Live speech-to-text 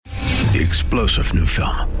The explosive new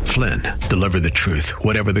film, Flynn, deliver the truth,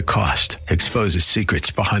 whatever the cost, exposes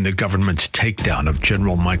secrets behind the government's takedown of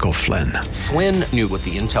General Michael Flynn. Flynn knew what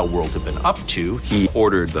the intel world had been up to. He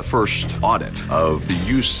ordered the first audit of the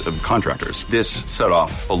use of contractors. This set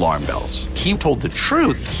off alarm bells. He told the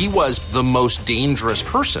truth. He was the most dangerous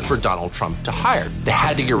person for Donald Trump to hire. They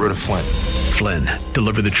had to get rid of Flynn. Flynn,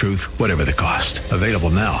 deliver the truth, whatever the cost. Available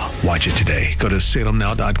now. Watch it today. Go to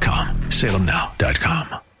salemnow.com.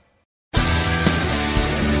 salemnow.com.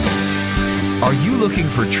 Are you looking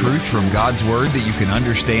for truth from God's Word that you can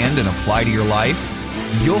understand and apply to your life?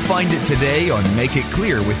 You'll find it today on Make It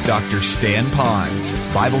Clear with Dr. Stan Ponz,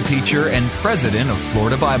 Bible teacher and president of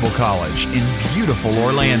Florida Bible College in beautiful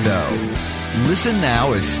Orlando. Listen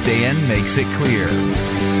now as Stan makes it clear.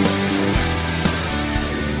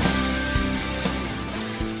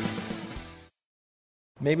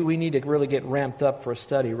 Maybe we need to really get ramped up for a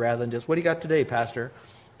study rather than just, what do you got today, Pastor?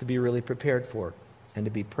 To be really prepared for it and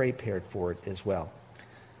to be prepared for it as well.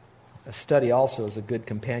 A study also is a good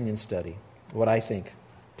companion study, what I think,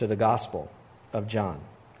 to the Gospel of John,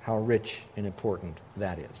 how rich and important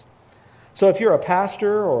that is. So if you're a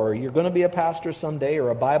pastor or you're going to be a pastor someday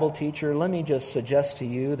or a Bible teacher, let me just suggest to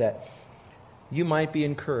you that you might be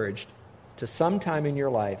encouraged to sometime in your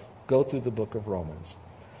life go through the book of Romans.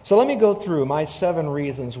 So let me go through my 7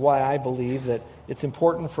 reasons why I believe that it's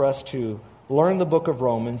important for us to learn the book of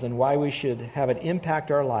Romans and why we should have it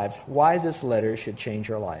impact our lives, why this letter should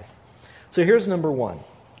change our life. So here's number 1.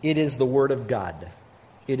 It is the Word of God.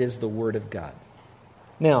 It is the Word of God.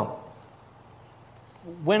 Now,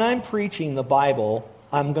 when I'm preaching the Bible,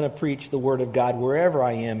 I'm going to preach the Word of God wherever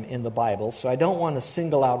I am in the Bible, so I don't want to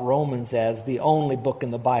single out Romans as the only book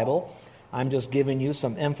in the Bible. I'm just giving you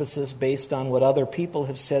some emphasis based on what other people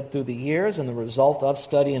have said through the years and the result of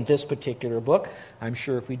studying this particular book. I'm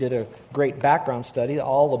sure if we did a great background study,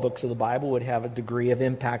 all the books of the Bible would have a degree of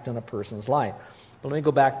impact on a person's life. But let me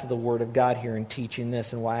go back to the Word of God here in teaching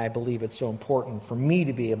this and why I believe it's so important for me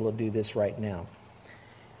to be able to do this right now.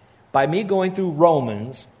 By me going through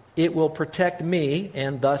Romans, it will protect me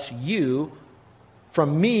and thus you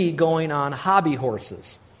from me going on hobby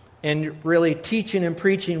horses and really teaching and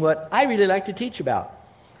preaching what I really like to teach about.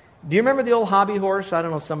 Do you remember the old hobby horse? I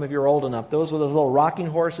don't know if some of you are old enough. Those were those little rocking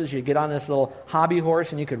horses. You get on this little hobby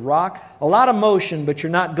horse and you could rock. A lot of motion, but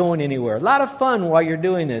you're not going anywhere. A lot of fun while you're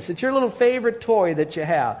doing this. It's your little favorite toy that you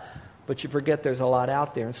have, but you forget there's a lot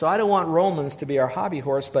out there. And so I don't want Romans to be our hobby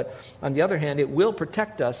horse, but on the other hand, it will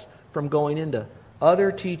protect us from going into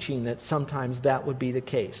other teaching that sometimes that would be the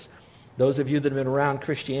case. Those of you that have been around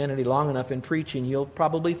Christianity long enough in preaching, you'll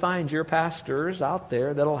probably find your pastors out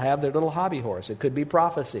there that'll have their little hobby horse. It could be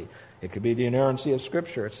prophecy. It could be the inerrancy of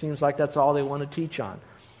Scripture. It seems like that's all they want to teach on.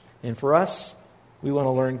 And for us, we want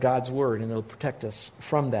to learn God's Word, and it'll protect us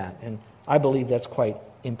from that. And I believe that's quite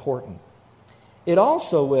important. It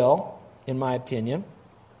also will, in my opinion,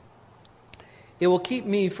 it will keep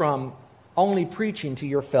me from only preaching to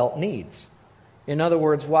your felt needs. In other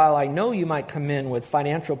words, while I know you might come in with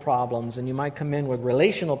financial problems and you might come in with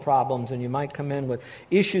relational problems and you might come in with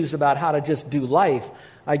issues about how to just do life,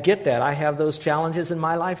 I get that. I have those challenges in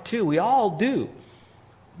my life too. We all do.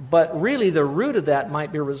 But really the root of that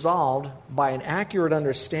might be resolved by an accurate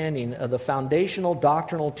understanding of the foundational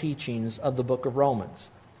doctrinal teachings of the book of Romans.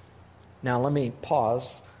 Now let me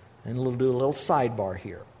pause and do a little sidebar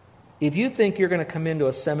here. If you think you're going to come into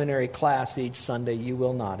a seminary class each Sunday, you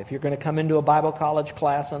will not. If you're going to come into a Bible college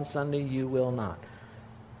class on Sunday, you will not.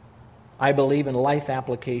 I believe in life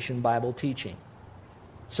application Bible teaching.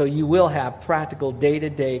 So you will have practical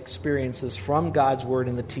day-to-day experiences from God's Word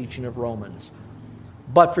in the teaching of Romans.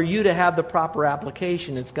 But for you to have the proper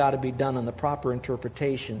application, it's got to be done on the proper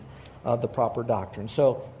interpretation of the proper doctrine.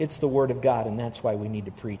 So it's the Word of God, and that's why we need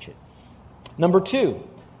to preach it. Number 2.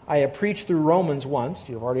 I have preached through Romans once,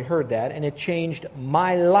 you've already heard that, and it changed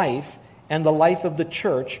my life and the life of the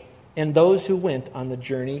church and those who went on the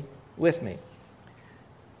journey with me.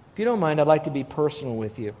 If you don't mind, I'd like to be personal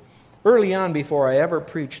with you. Early on, before I ever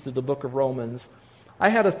preached through the book of Romans, I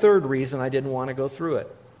had a third reason I didn't want to go through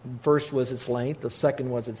it. The first was its length, the second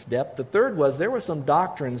was its depth. The third was there were some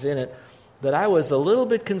doctrines in it that I was a little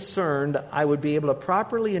bit concerned I would be able to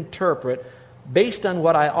properly interpret based on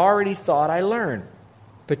what I already thought I learned.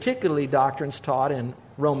 Particularly doctrines taught in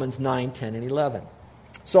Romans 9, 10, and 11.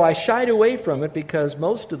 So I shied away from it because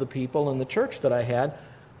most of the people in the church that I had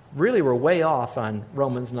really were way off on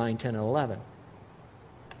Romans 9, 10, and 11.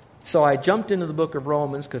 So I jumped into the book of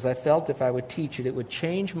Romans because I felt if I would teach it, it would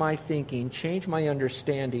change my thinking, change my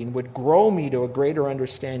understanding, would grow me to a greater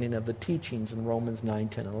understanding of the teachings in Romans 9,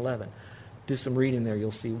 10, and 11. Do some reading there,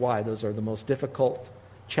 you'll see why. Those are the most difficult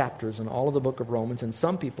chapters in all of the book of Romans, and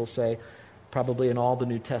some people say probably in all the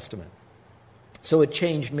New Testament. So it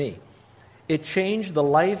changed me. It changed the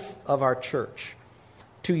life of our church.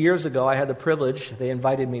 2 years ago, I had the privilege, they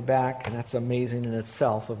invited me back, and that's amazing in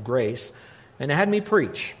itself, of grace, and they had me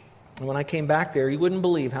preach. And when I came back there, you wouldn't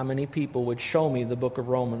believe how many people would show me the book of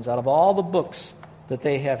Romans. Out of all the books that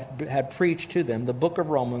they had preached to them, the book of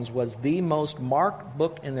Romans was the most marked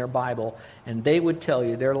book in their Bible, and they would tell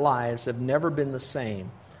you their lives have never been the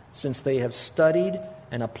same since they have studied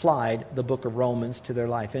and applied the book of Romans to their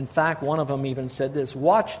life. In fact, one of them even said this,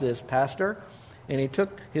 "Watch this, Pastor." And he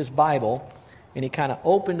took his Bible and he kind of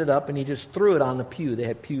opened it up and he just threw it on the pew. They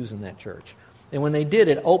had pews in that church. And when they did,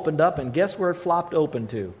 it opened up, and guess where it flopped open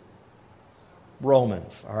to?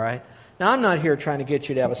 Romans, all right? Now, I'm not here trying to get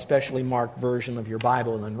you to have a specially marked version of your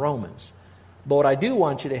Bible in Romans. But what I do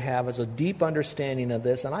want you to have is a deep understanding of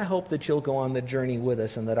this, and I hope that you'll go on the journey with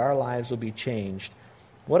us and that our lives will be changed.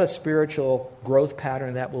 What a spiritual growth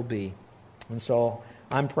pattern that will be. And so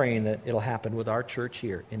I'm praying that it'll happen with our church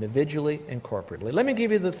here, individually and corporately. Let me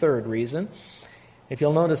give you the third reason. If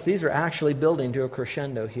you'll notice, these are actually building to a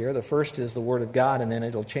crescendo here. The first is the Word of God, and then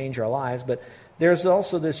it'll change our lives. But there's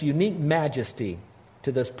also this unique majesty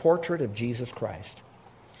to this portrait of Jesus Christ.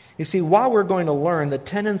 You see, while we're going to learn the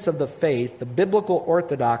tenets of the faith, the biblical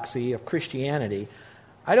orthodoxy of Christianity,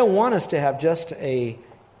 I don't want us to have just a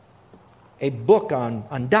book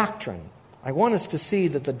on doctrine. I want us to see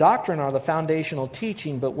that the doctrine are the foundational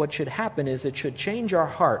teaching, but what should happen is it should change our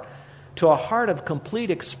heart to a heart of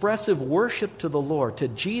complete expressive worship to the Lord, to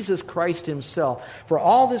Jesus Christ Himself. For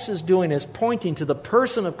all this is doing is pointing to the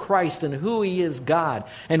person of Christ and who He is, God,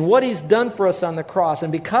 and what He's done for us on the cross.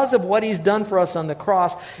 And because of what He's done for us on the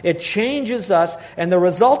cross, it changes us, and the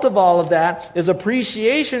result of all of that is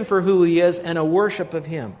appreciation for who He is and a worship of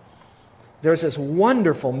Him. There's this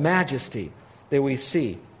wonderful majesty that we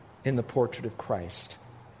see in the portrait of Christ.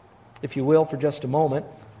 If you will, for just a moment,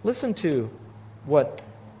 listen to what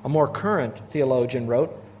a more current theologian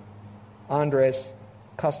wrote, Andres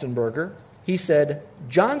Kostenberger. He said,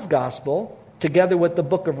 John's Gospel, together with the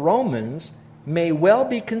book of Romans, may well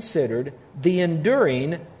be considered the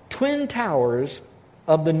enduring twin towers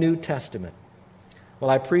of the New Testament. Well,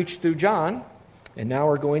 I preached through John, and now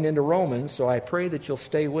we're going into Romans, so I pray that you'll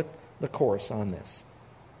stay with the course on this.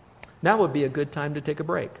 Now would be a good time to take a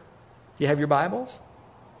break. Do you have your Bibles?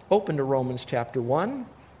 Open to Romans chapter 1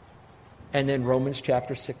 and then Romans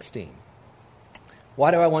chapter 16.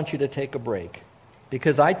 Why do I want you to take a break?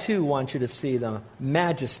 Because I too want you to see the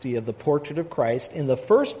majesty of the portrait of Christ in the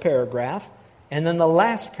first paragraph and then the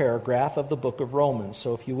last paragraph of the book of Romans.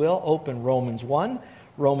 So if you will, open Romans 1,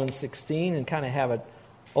 Romans 16, and kind of have it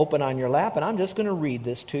open on your lap. And I'm just going to read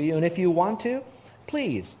this to you. And if you want to,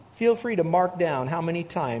 please feel free to mark down how many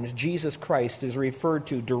times Jesus Christ is referred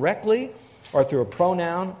to directly or through a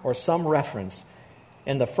pronoun or some reference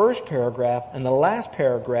in the first paragraph and the last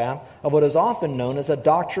paragraph of what is often known as a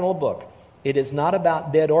doctrinal book. It is not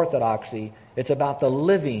about dead orthodoxy. It's about the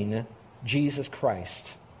living Jesus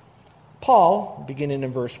Christ. Paul, beginning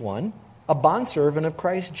in verse 1, a bondservant of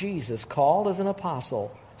Christ Jesus, called as an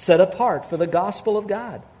apostle, set apart for the gospel of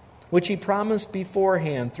God, which He promised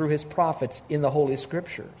beforehand through His prophets in the Holy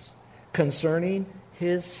Scriptures, concerning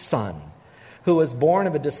His Son, who was born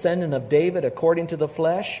of a descendant of David according to the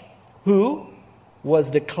flesh, who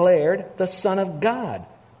was declared the Son of God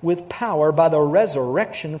with power by the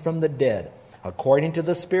resurrection from the dead, according to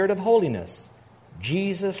the Spirit of holiness,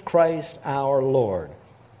 Jesus Christ our Lord,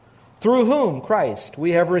 through whom, Christ,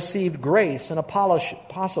 we have received grace and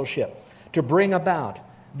apostleship to bring about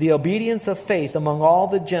the obedience of faith among all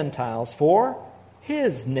the Gentiles for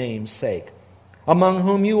His name's sake, among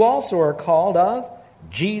whom you also are called of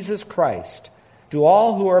Jesus Christ. To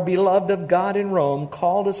all who are beloved of God in Rome,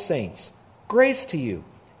 called as saints, grace to you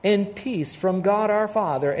and peace from God our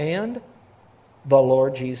Father and the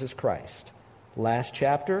Lord Jesus Christ. Last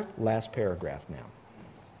chapter, last paragraph now.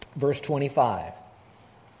 Verse 25.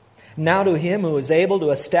 Now to Him who is able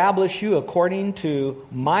to establish you according to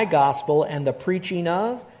my gospel and the preaching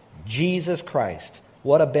of Jesus Christ.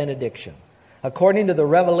 What a benediction. According to the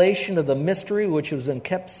revelation of the mystery which has been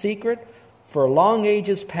kept secret for long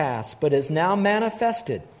ages past, but is now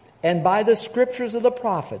manifested, and by the scriptures of the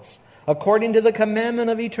prophets, according to the commandment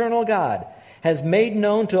of eternal God, has made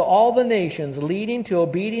known to all the nations, leading to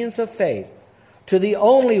obedience of faith, to the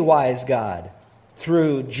only wise God,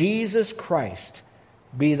 through Jesus Christ,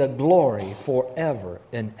 be the glory forever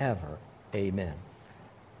and ever. Amen.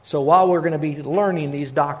 So while we're going to be learning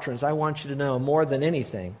these doctrines, I want you to know more than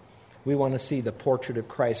anything, we want to see the portrait of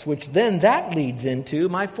Christ, which then that leads into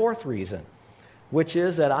my fourth reason. which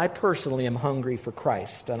is that I personally am hungry for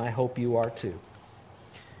Christ, and I hope you are too.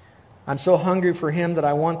 I'm so hungry for Him that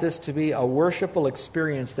I want this to be a worshipful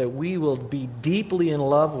experience, that we will be deeply in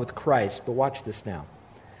love with Christ. But watch this now.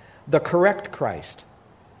 The correct Christ,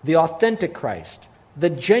 the authentic Christ, the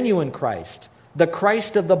genuine Christ, the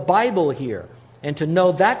Christ of the Bible here. And to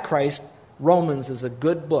know that Christ, Romans is a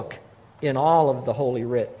good book in all of the Holy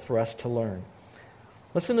Writ for us to learn.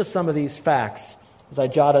 Listen to some of these facts as I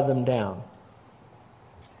jotted them down.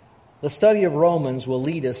 The study of Romans will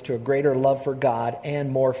lead us to a greater love for God and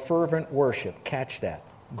more fervent worship. Catch that.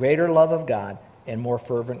 Greater love of God and more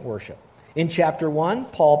fervent worship. In chapter 1,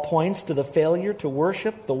 Paul points to the failure to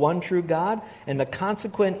worship the one true God and the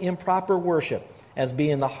consequent improper worship as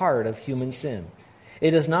being the heart of human sin.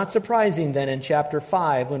 It is not surprising then in chapter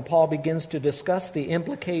 5, when Paul begins to discuss the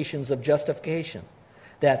implications of justification,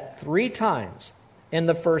 that 3 times in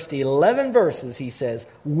the first 11 verses he says,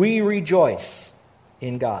 "We rejoice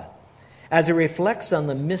in God." As he reflects on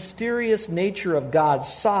the mysterious nature of God's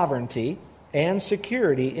sovereignty and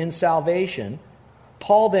security in salvation,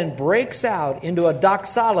 Paul then breaks out into a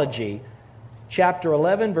doxology. Chapter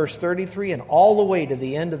 11, verse 33, and all the way to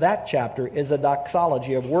the end of that chapter is a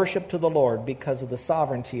doxology of worship to the Lord because of the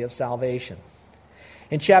sovereignty of salvation.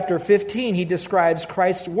 In chapter 15, he describes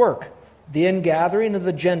Christ's work, the ingathering of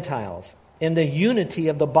the Gentiles, and the unity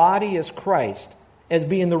of the body as Christ, as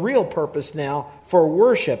being the real purpose now for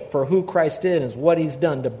worship for who Christ is, what He's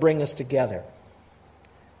done to bring us together.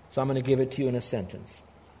 So I'm going to give it to you in a sentence.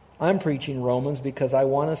 I'm preaching Romans because I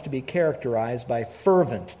want us to be characterized by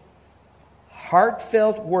fervent,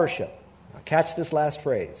 heartfelt worship. Now catch this last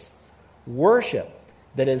phrase. Worship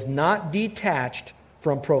that is not detached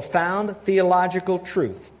from profound theological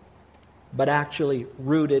truth, but actually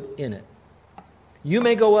rooted in it. You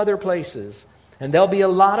may go other places, and there'll be a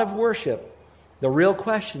lot of worship. The real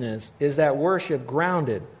question is that worship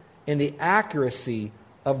grounded in the accuracy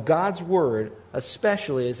of God's Word,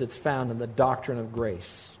 especially as it's found in the doctrine of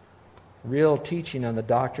grace? Real teaching on the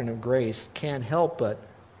doctrine of grace can't help but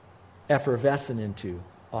effervescent into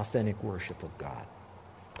authentic worship of God.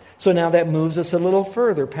 So now that moves us a little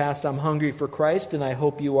further past I'm hungry for Christ, and I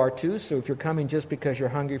hope you are too. So if you're coming just because you're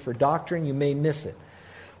hungry for doctrine, you may miss it.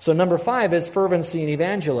 So number 5 is fervency in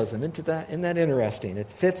evangelism. Isn't that interesting? It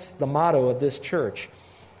fits the motto of this church.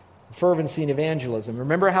 Fervency in evangelism.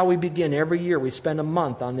 Remember how we begin every year. We spend a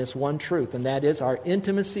month on this one truth, and that is our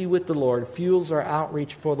intimacy with the Lord fuels our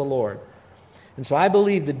outreach for the Lord. And so I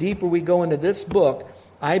believe the deeper we go into this book,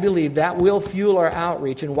 I believe that will fuel our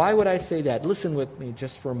outreach. And why would I say that? Listen with me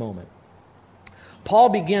just for a moment. Paul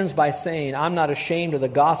begins by saying, I'm not ashamed of the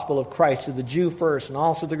gospel of Christ, to the Jew first and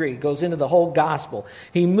also the Greek. He goes into the whole gospel.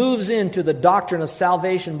 He moves into the doctrine of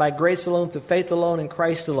salvation by grace alone, through faith alone, in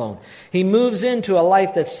Christ alone. He moves into a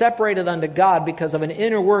life that's separated unto God because of an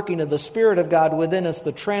inner working of the Spirit of God within us,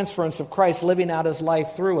 the transference of Christ living out His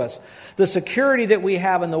life through us. The security that we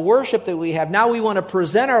have and the worship that we have. Now we want to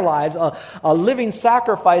present our lives a living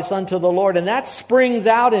sacrifice unto the Lord, and that springs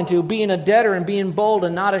out into being a debtor and being bold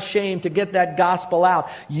and not ashamed to get that gospel out,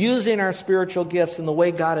 using our spiritual gifts in the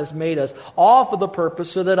way God has made us, all for the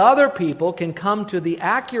purpose so that other people can come to the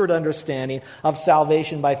accurate understanding of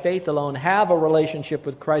salvation by faith alone, have a relationship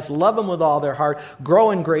with Christ, love Him with all their heart,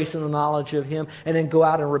 grow in grace and the knowledge of Him, and then go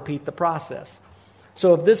out and repeat the process.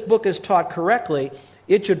 So if this book is taught correctly,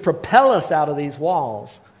 it should propel us out of these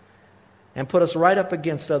walls and put us right up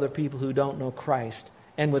against other people who don't know Christ,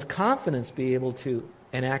 and with confidence be able to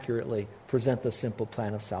and accurately present the simple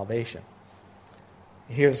plan of salvation.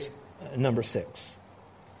 Here's number 6.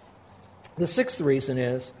 The 6th reason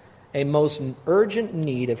is a most urgent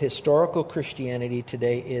need of historical Christianity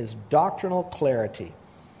today is doctrinal clarity.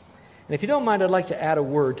 And if you don't mind, I'd like to add a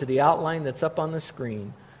word to the outline that's up on the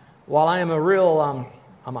screen. While I am I'm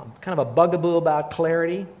kind of a bugaboo about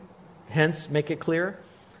clarity, hence make it clear,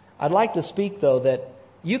 I'd like to speak, though, that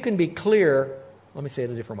you can be clear. Let me say it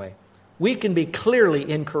a different way. We can be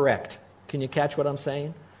clearly incorrect. Can you catch what I'm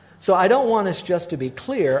saying? So I don't want us just to be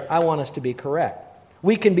clear, I want us to be correct.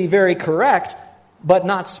 We can be very correct, but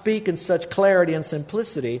not speak in such clarity and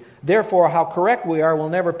simplicity. Therefore, how correct we are will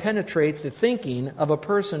never penetrate the thinking of a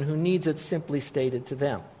person who needs it simply stated to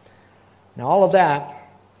them. Now, all of that,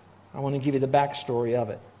 I want to give you the backstory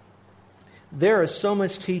of it. There is so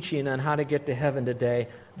much teaching on how to get to heaven today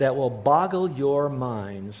that will boggle your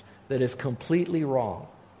minds that is completely wrong.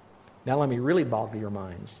 Now, let me really boggle your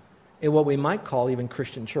minds. In what we might call even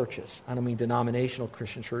Christian churches. I don't mean denominational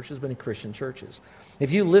Christian churches, but in Christian churches.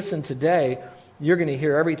 If you listen today, you're going to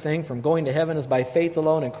hear everything from going to heaven is by faith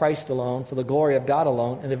alone and Christ alone, for the glory of God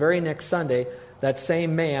alone, and the very next Sunday, That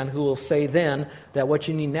same man who will say then that what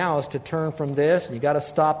you need now is to turn from this, and you got to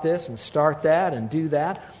stop this and start that and do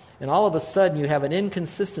that. And all of a sudden you have an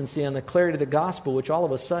inconsistency in the clarity of the gospel, which all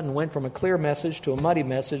of a sudden went from a clear message to a muddy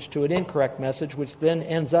message to an incorrect message, which then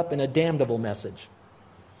ends up in a damnable message.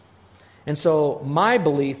 And so my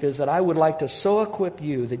belief is that I would like to so equip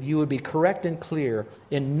you that you would be correct and clear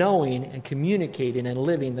in knowing and communicating and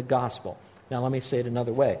living the gospel. Now let me say it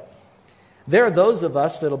another way. There are those of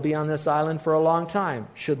us that will be on this island for a long time,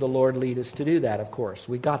 should the Lord lead us to do that, of course.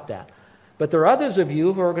 We got that. But there are others of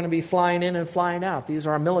you who are going to be flying in and flying out. These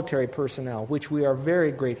are our military personnel, which we are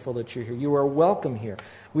very grateful that you're here. You are welcome here.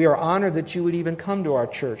 We are honored that you would even come to our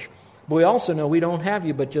church. But we also know we don't have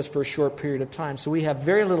you but just for a short period of time. So we have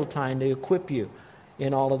very little time to equip you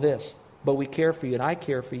in all of this. But we care for you, and I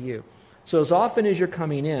care for you. So as often as you're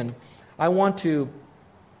coming in, I want to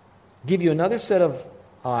give you another set of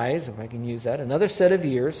eyes, if I can use that, another set of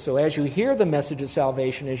ears. So as you hear the message of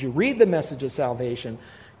salvation, as you read the message of salvation,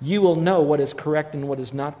 you will know what is correct and what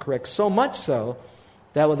is not correct. So much so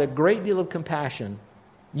that with a great deal of compassion,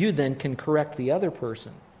 you then can correct the other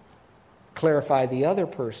person, clarify the other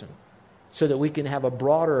person, so that we can have a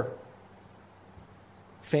broader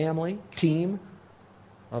family, team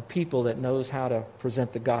of people that knows how to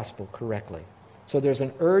present the gospel correctly. So there's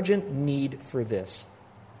an urgent need for this.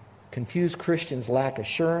 Confused Christians lack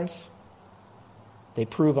assurance, they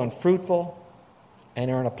prove unfruitful, and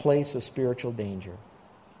are in a place of spiritual danger.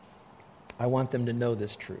 I want them to know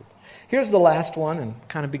this truth. Here's the last one, and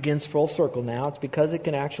kind of begins full circle now. It's because it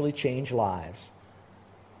can actually change lives.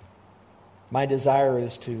 My desire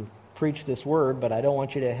is to preach this word, but I don't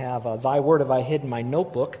want you to have thy word have I hid in my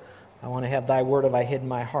notebook. I want to have thy word have I hid in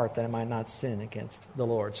my heart, that I might not sin against the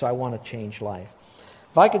Lord. So I want to change life.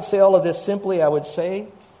 If I could say all of this simply, I would say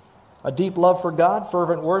a deep love for God,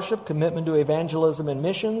 fervent worship, commitment to evangelism and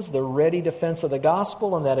missions, the ready defense of the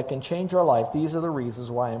gospel, and that it can change our life. These are the reasons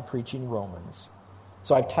why I'm preaching Romans.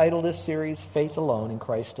 So I've titled this series, Faith Alone in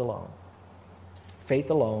Christ Alone. Faith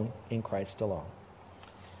Alone in Christ Alone.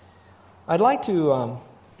 I'd like to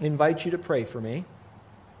invite you to pray for me.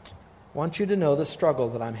 I want you to know the struggle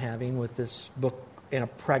that I'm having with this book in a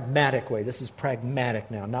pragmatic way. This is pragmatic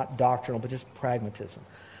now, not doctrinal, but just pragmatism.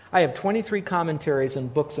 I have 23 commentaries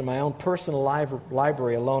and books in my own personal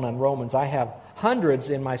library alone on Romans. I have hundreds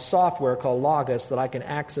in my software called Logos that I can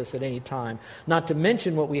access at any time. Not to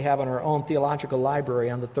mention what we have in our own theological library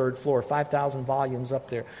on the third floor, 5,000 volumes up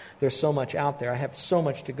there. There's so much out there. I have so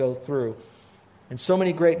much to go through. And so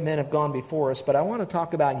many great men have gone before us, but I want to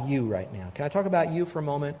talk about you right now. Can I talk about you for a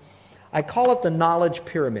moment? I call it the knowledge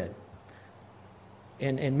pyramid.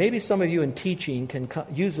 And maybe some of you in teaching can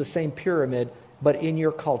use the same pyramid, but in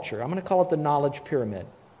your culture. I'm going to call it the knowledge pyramid.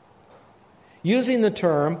 Using the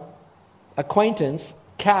term acquaintance,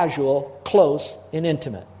 casual, close, and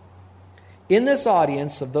intimate. In this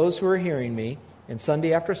audience of those who are hearing me, and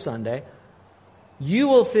Sunday after Sunday, you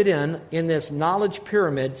will fit in this knowledge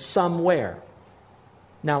pyramid somewhere.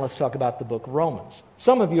 Now let's talk about the book of Romans.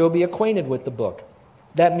 Some of you will be acquainted with the book.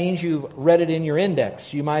 That means you've read it in your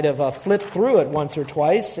index. You might have flipped through it once or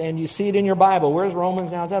twice, and you see it in your Bible. Where's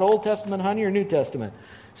Romans now? Is that Old Testament, honey, or New Testament?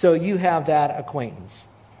 So you have that acquaintance.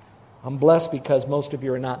 I'm blessed because most of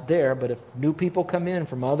you are not there, but if new people come in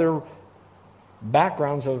from other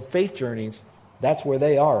backgrounds of faith journeys, that's where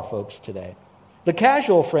they are, folks, today. The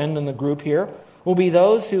casual friend in the group here will be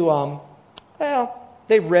those who,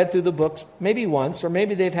 they've read through the books maybe once, or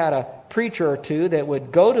maybe they've had a preacher or two that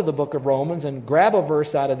would go to the book of Romans and grab a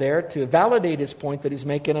verse out of there to validate his point that he's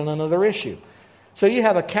making on another issue. So you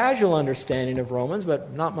have a casual understanding of Romans,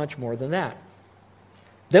 but not much more than that.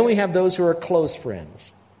 Then we have those who are close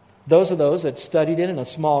friends. Those are those that studied it in a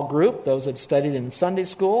small group, those that studied in Sunday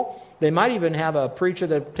school. They might even have a preacher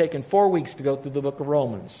that have taken 4 weeks to go through the book of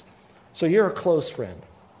Romans. So you're a close friend.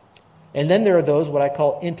 And then there are those what I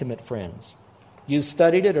call intimate friends. You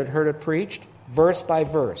studied it or heard it preached, verse by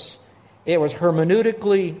verse. It was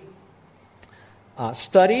hermeneutically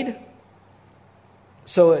studied,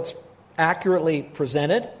 so it's accurately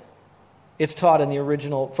presented. It's taught in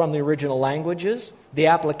from the original languages. The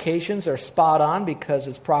applications are spot on because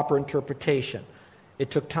it's proper interpretation.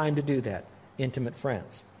 It took time to do that, intimate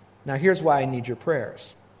friends. Now here's why I need your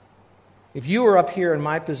prayers. If you were up here in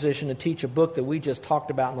my position to teach a book that we just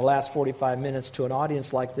talked about in the last 45 minutes to an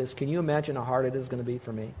audience like this, can you imagine how hard it is going to be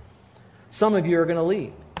for me? Some of you are going to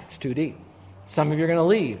leave. It's too deep. Some of you are going to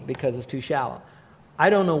leave because it's too shallow. I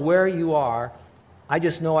don't know where you are I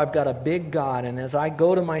just know I've got a big God, and as I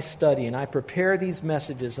go to my study and I prepare these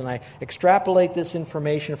messages and I extrapolate this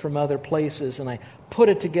information from other places and I put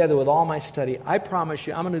it together with all my study, I promise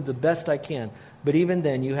you I'm going to do the best I can. But even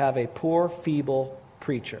then, you have a poor, feeble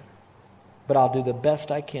preacher. But I'll do the best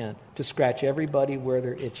I can to scratch everybody where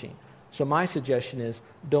they're itching. So my suggestion is,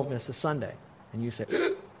 don't miss a Sunday. And you say,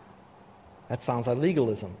 that sounds like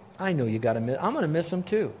legalism. I know you got to miss. I'm going to miss them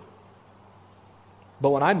too.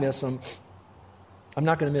 But when I miss them, I'm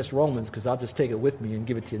not going to miss Romans because I'll just take it with me and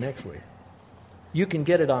give it to you next week. You can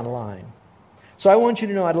get it online. So I want you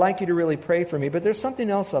to know I'd like you to really pray for me, but there's something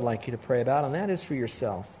else I'd like you to pray about, and that is for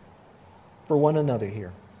yourself, for one another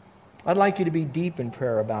here. I'd like you to be deep in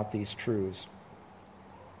prayer about these truths.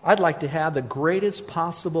 I'd like to have the greatest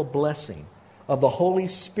possible blessing of the Holy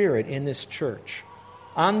Spirit in this church,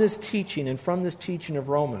 on this teaching and from this teaching of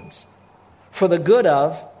Romans, for the good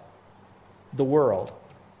of the world,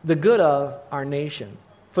 the good of our nation,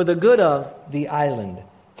 for the good of the island,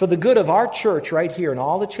 for the good of our church right here and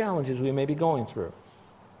all the challenges we may be going through,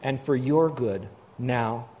 and for your good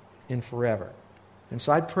now and forever. And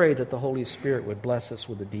so I pray that the Holy Spirit would bless us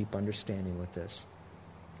with a deep understanding with this.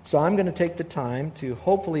 So I'm going to take the time to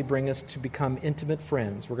hopefully bring us to become intimate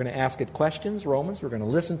friends. We're going to ask it questions, Romans. We're going to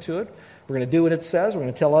listen to it. We're going to do what it says. We're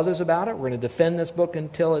going to tell others about it. We're going to defend this book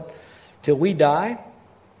until we die.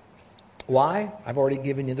 Why? I've already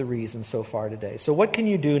given you the reason so far today. So what can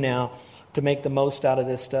you do now to make the most out of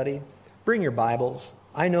this study? Bring your Bibles.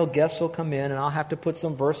 I know guests will come in and I'll have to put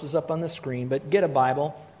some verses up on the screen, but get a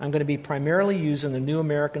Bible. I'm going to be primarily using the New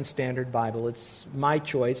American Standard Bible. It's my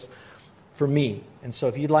choice for me. And so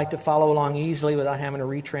if you'd like to follow along easily without having to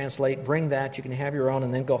retranslate, bring that. You can have your own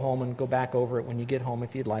and then go home and go back over it when you get home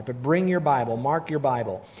if you'd like. But bring your Bible. Mark your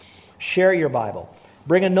Bible. Share your Bible.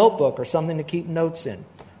 Bring a notebook or something to keep notes in.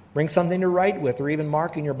 Bring something to write with or even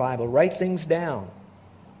mark in your Bible. Write things down.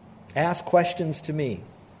 Ask questions to me.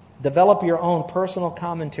 Develop your own personal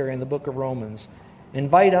commentary in the book of Romans.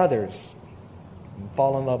 Invite others and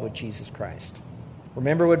fall in love with Jesus Christ.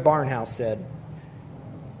 Remember what Barnhouse said.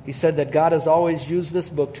 He said that God has always used this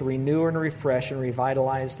book to renew and refresh and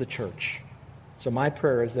revitalize the church. So my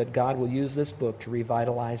prayer is that God will use this book to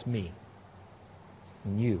revitalize me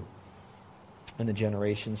and you and the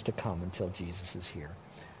generations to come until Jesus is here.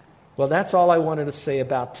 Well, that's all I wanted to say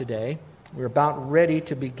about today. We're about ready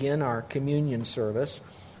to begin our communion service.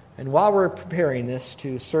 And while we're preparing this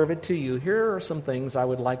to serve it to you, here are some things I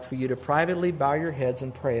would like for you to privately bow your heads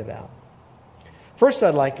and pray about. First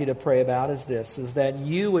I'd like you to pray about is this, is that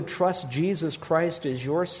you would trust Jesus Christ as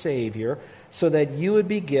your Savior so that you would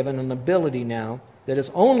be given an ability now that is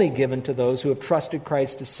only given to those who have trusted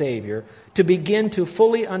Christ as Savior to begin to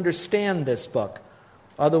fully understand this book.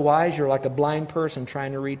 Otherwise, you're like a blind person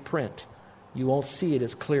trying to read print. You won't see it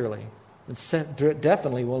as clearly. And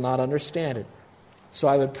definitely will not understand it. So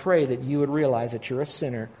I would pray that you would realize that you're a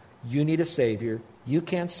sinner. You need a Savior. You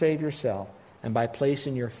can't save yourself. And by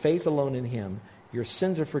placing your faith alone in Him, your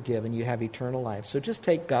sins are forgiven. You have eternal life. So just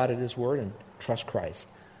take God at His word and trust Christ.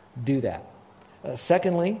 Do that.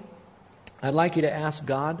 Secondly, I'd like you to ask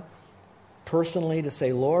God personally to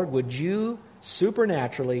say, Lord, would you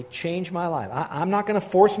supernaturally change my life? I'm not going to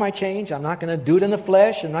force my change. I'm not going to do it in the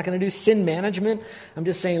flesh. I'm not going to do sin management. I'm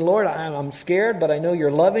just saying, Lord, I'm scared, but I know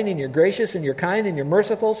you're loving and you're gracious and you're kind and you're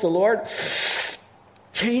merciful. So, Lord,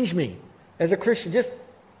 change me as a Christian. Just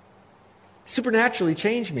supernaturally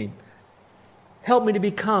change me. Help me to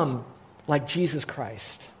become like Jesus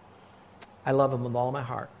Christ. I love Him with all my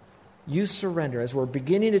heart. You surrender. As we're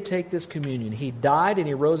beginning to take this communion, He died and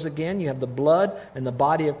He rose again. You have the blood and the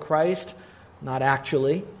body of Christ, not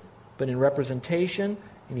actually, but in representation.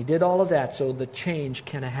 And He did all of that so the change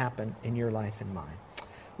can happen in your life and mine.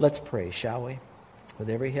 Let's pray, shall we? With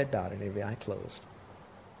every head bowed and every eye closed.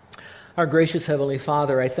 Our gracious Heavenly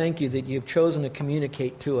Father, I thank You that You've chosen to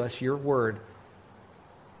communicate to us Your word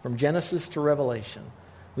from Genesis to Revelation.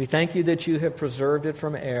 We thank You that You have preserved it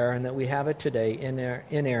from error and that we have it today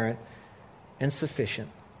inerrant and sufficient.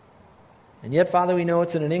 And yet, Father, we know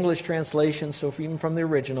it's in an English translation, so even from the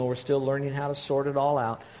original, we're still learning how to sort it all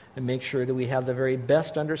out and make sure that we have the very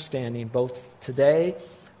best understanding, both today,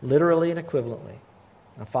 literally and equivalently.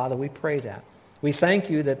 Now, Father, we pray that. We thank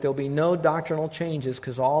You that there'll be no doctrinal changes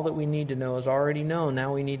because all that we need to know is already known.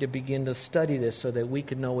 Now we need to begin to study this so that we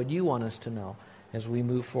can know what You want us to know as we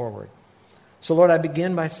move forward. So, Lord, I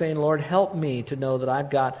begin by saying, Lord, help me to know that I've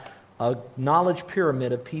got a knowledge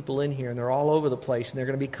pyramid of people in here, and they're all over the place, and they're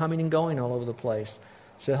going to be coming and going all over the place.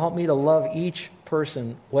 So help me to love each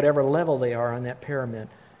person, whatever level they are on that pyramid,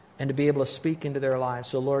 and to be able to speak into their lives.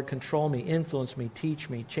 So, Lord, control me, influence me, teach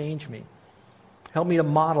me, change me. Help me to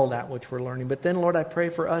model that which we're learning. But then, Lord, I pray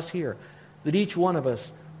for us here, that each one of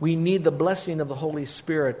us, we need the blessing of the Holy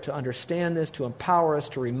Spirit to understand this, to empower us,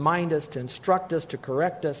 to remind us, to instruct us, to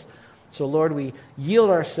correct us. So, Lord, we yield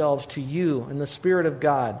ourselves to you and the Spirit of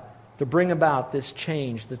God to bring about this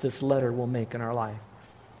change that this letter will make in our life.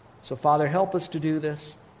 So, Father, help us to do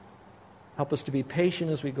this. Help us to be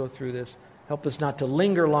patient as we go through this. Help us not to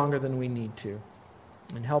linger longer than we need to.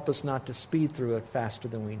 And help us not to speed through it faster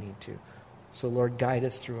than we need to. So, Lord, guide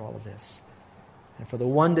us through all of this. And for the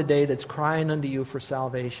one today that's crying unto you for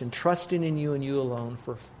salvation, trusting in you and you alone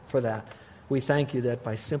for that, we thank you that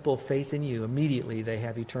by simple faith in you, immediately they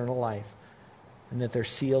have eternal life and that they're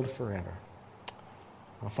sealed forever.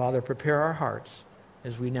 Now, Father, prepare our hearts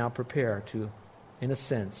as we now prepare to, in a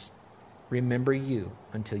sense, remember you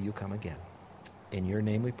until you come again. In your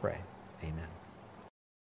name we pray. Amen.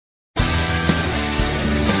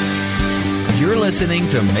 You're listening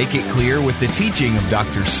to Make It Clear with the teaching of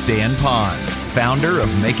Dr. Stan Ponz, founder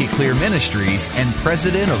of Make It Clear Ministries and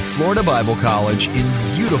president of Florida Bible College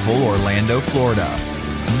in beautiful Orlando, Florida.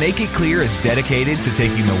 Make It Clear is dedicated to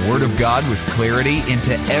taking the Word of God with clarity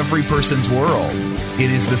into every person's world.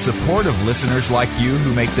 It is the support of listeners like you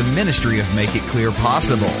who make the ministry of Make It Clear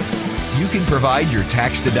possible. You can provide your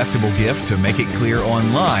tax-deductible gift to Make It Clear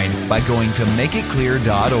online by going to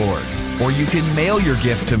makeitclear.org. Or you can mail your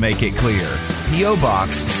gift to Make It Clear, P.O.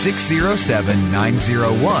 Box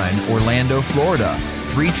 607901, Orlando, Florida,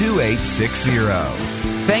 32860.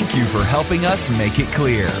 Thank you for helping us make it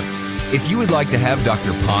clear. If you would like to have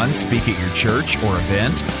Dr. Ponz speak at your church or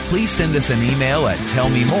event, please send us an email at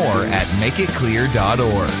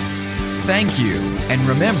tellmemore@makeitclear.org. Thank you, and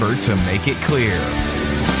remember to make it clear.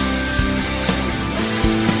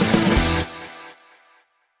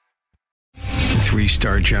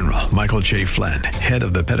 Three-star General Michael J. Flynn, head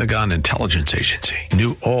of the Pentagon Intelligence Agency,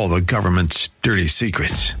 knew all the government's dirty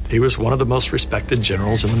secrets. He was one of the most respected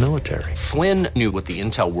generals in the military. Flynn knew what the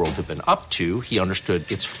intel world had been up to. He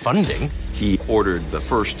understood its funding. He ordered the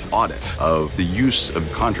first audit of the use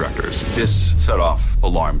of contractors. This set off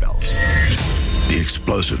alarm bells. The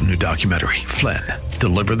explosive new documentary, Flynn,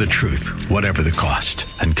 Deliver the Truth, Whatever the Cost,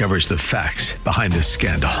 uncovers the facts behind this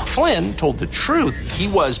scandal. Flynn told the truth. He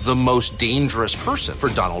was the most dangerous person for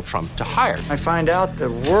Donald Trump to hire. I find out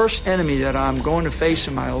the worst enemy that I'm going to face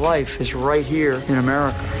in my life is right here in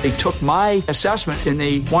America. They took my assessment and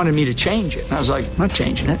they wanted me to change it. And I was like, I'm not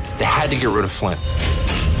changing it. They had to get rid of Flynn.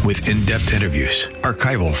 With in-depth interviews,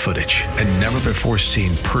 archival footage, and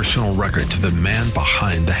never-before-seen personal records of the man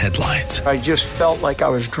behind the headlines. I just felt like I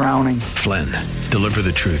was drowning. Flynn, Deliver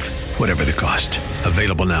the Truth, Whatever the Cost.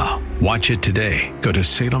 Available now. Watch it today. Go to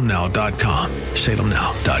salemnow.com.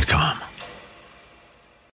 salemnow.com.